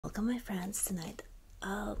Welcome, my friends. Tonight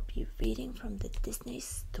I'll be reading from the Disney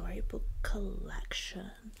storybook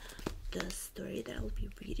collection. The story that I'll be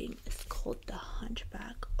reading is called The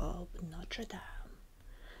Hunchback of Notre Dame,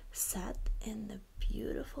 set in the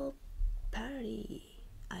beautiful Paris.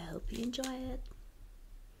 I hope you enjoy it.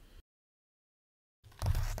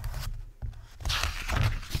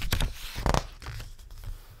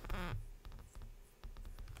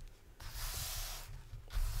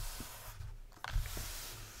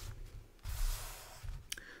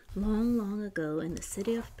 Long, long ago in the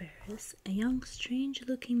city of Paris, a young,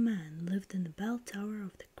 strange-looking man lived in the bell tower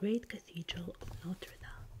of the great cathedral of Notre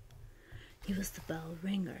Dame. He was the bell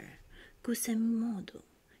ringer, 𝓛𝓸𝓿𝓮.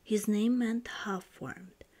 His name meant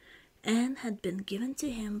half-formed, and had been given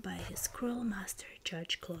to him by his cruel master,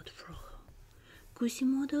 Judge Claude Frollo.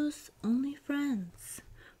 𝓛𝓸𝓿's only friends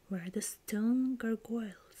were the stone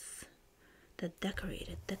gargoyles that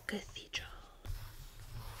decorated the cathedral.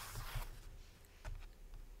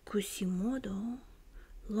 𝓛𝓸𝓿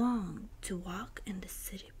longed to walk in the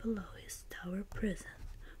city below his tower prison,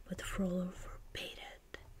 but Frollo forbade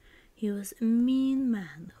it. He was a mean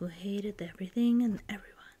man who hated everything and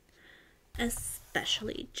everyone,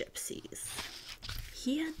 especially gypsies.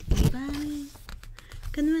 He had even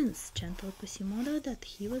convinced gentle 𝓛𝓸𝓿 that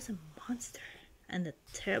he was a monster, and that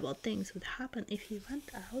terrible things would happen if he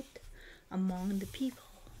went out among the people.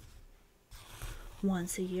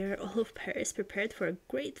 Once a year, all of Paris prepared for a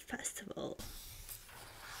great festival.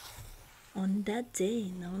 On that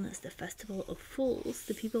day, known as the Festival of Fools,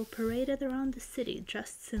 the people paraded around the city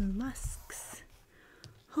dressed in masks,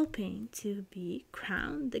 hoping to be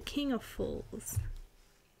crowned the King of Fools.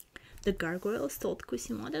 The gargoyles told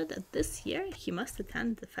𝓛𝓸𝓿 that this year he must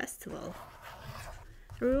attend the festival.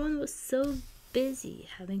 Everyone was so busy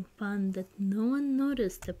having fun that no one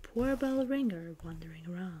noticed the poor bell ringer wandering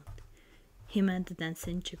around. He met the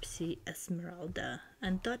dancing gypsy Esmeralda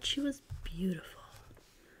and thought she was beautiful.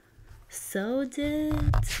 So did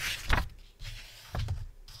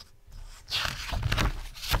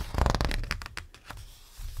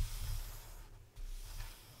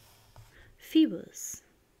Phoebus,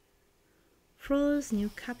 Frollo's new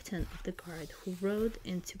captain of the guard, who rode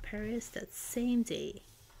into Paris that same day.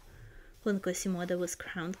 When 𝓛𝓸𝓿 was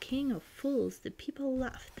crowned King of Fools, the people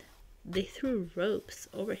laughed. They threw ropes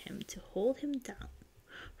over him to hold him down.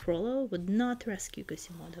 Frollo would not rescue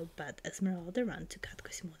𝓛𝓸𝓿, but Esmeralda ran to cut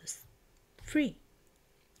𝓛𝓸𝓿 free.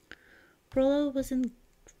 Frollo was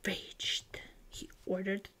enraged. He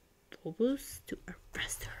ordered Phoebus to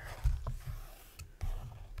arrest her.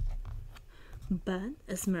 But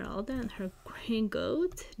Esmeralda and her grey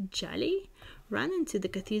goat, Jolly, ran into the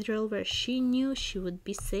cathedral where she knew she would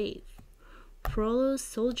be safe. Frollo's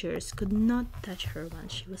soldiers could not touch her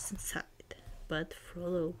once she was inside, but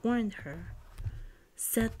Frollo warned her,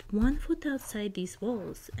 "Set one foot outside these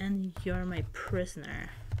walls and you're my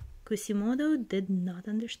prisoner." 𝓛𝓸𝓿 did not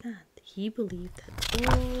understand. He believed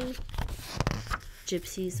that all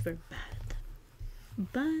gypsies were bad.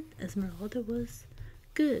 But Esmeralda was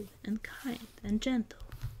good and kind and gentle.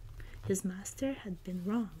 His master had been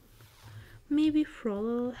wrong. Maybe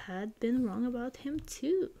Frollo had been wrong about him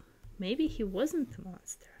too. Maybe he wasn't a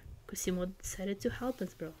monster. 𝓛𝓸𝓿 decided to help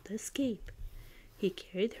Esmeralda escape. He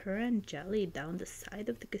carried her and Jolly down the side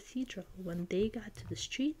of the cathedral. When they got to the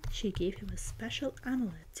street, she gave him a special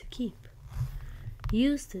amulet to keep.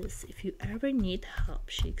 "Use this if you ever need help,"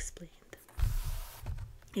 she explained.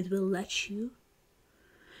 It will lead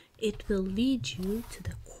you to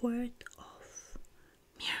the court of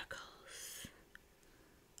miracles,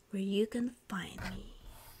 where you can find me.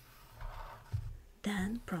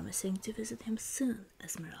 Then, promising to visit him soon,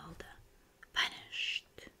 Esmeralda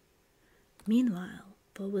vanished. Meanwhile,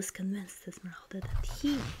 Phoebus convinced Esmeralda that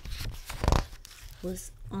he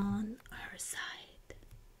was on her side,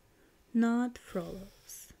 not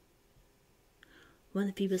Frollo's.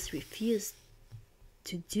 When Phoebus refused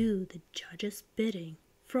to do the judge's bidding,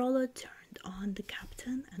 Frollo turned on the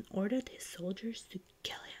captain and ordered his soldiers to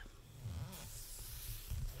kill him.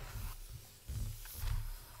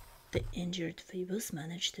 The injured Phoebus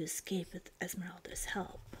managed to escape with Esmeralda's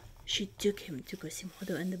help. She took him to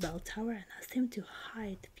𝓛𝓸𝓿 in the bell tower and asked him to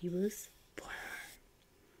hide Phoebus for her.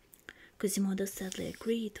 𝓛𝓸𝓿 sadly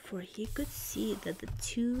agreed, for he could see that the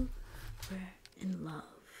two were in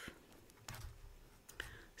love.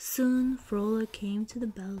 Soon Frollo came to the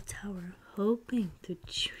bell tower, hoping to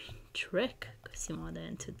trick 𝓛𝓸𝓿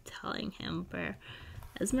into telling him where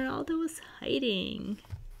Esmeralda was hiding.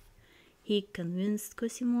 He convinced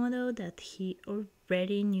𝓛𝓸𝓿 that he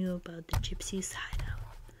already knew about the gypsies' hideout,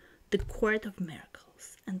 the Court of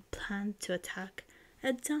Miracles, and planned to attack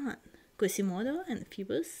at dawn. Quasimodo and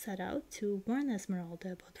Phoebus set out to warn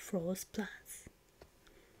Esmeralda about Frollo's plans.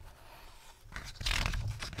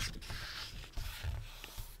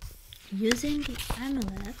 Using the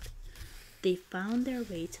amulet, they found their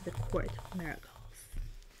way to the Court of Miracles.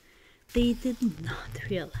 They did not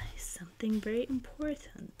realize something very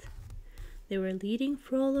important. They were leading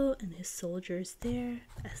Frollo and his soldiers there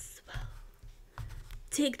as well.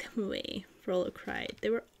 "Take them away," Frollo cried.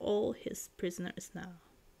 They were all his prisoners now.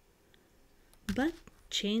 But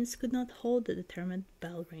chains could not hold the determined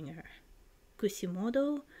bell ringer.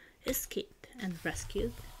 Quasimodo escaped and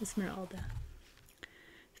rescued Esmeralda.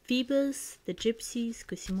 Phoebus, the gypsies,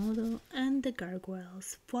 Quasimodo, and the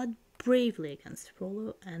gargoyles fought bravely against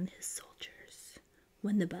Frollo and his soldiers.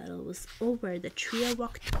 When the battle was over, the trio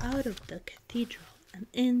walked out of the cathedral and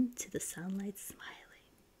into the sunlight smiling.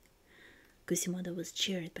 Quasimodo was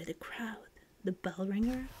cheered by the crowd. The bell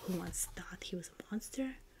ringer, who once thought he was a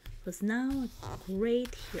monster, was now a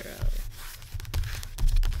great hero.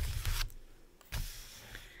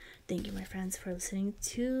 Thank you, my friends, for listening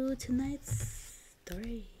to tonight's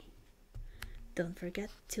story. Don't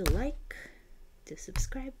forget to like, to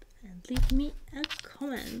subscribe, and leave me a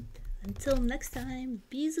comment. Until next time,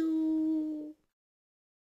 bisous!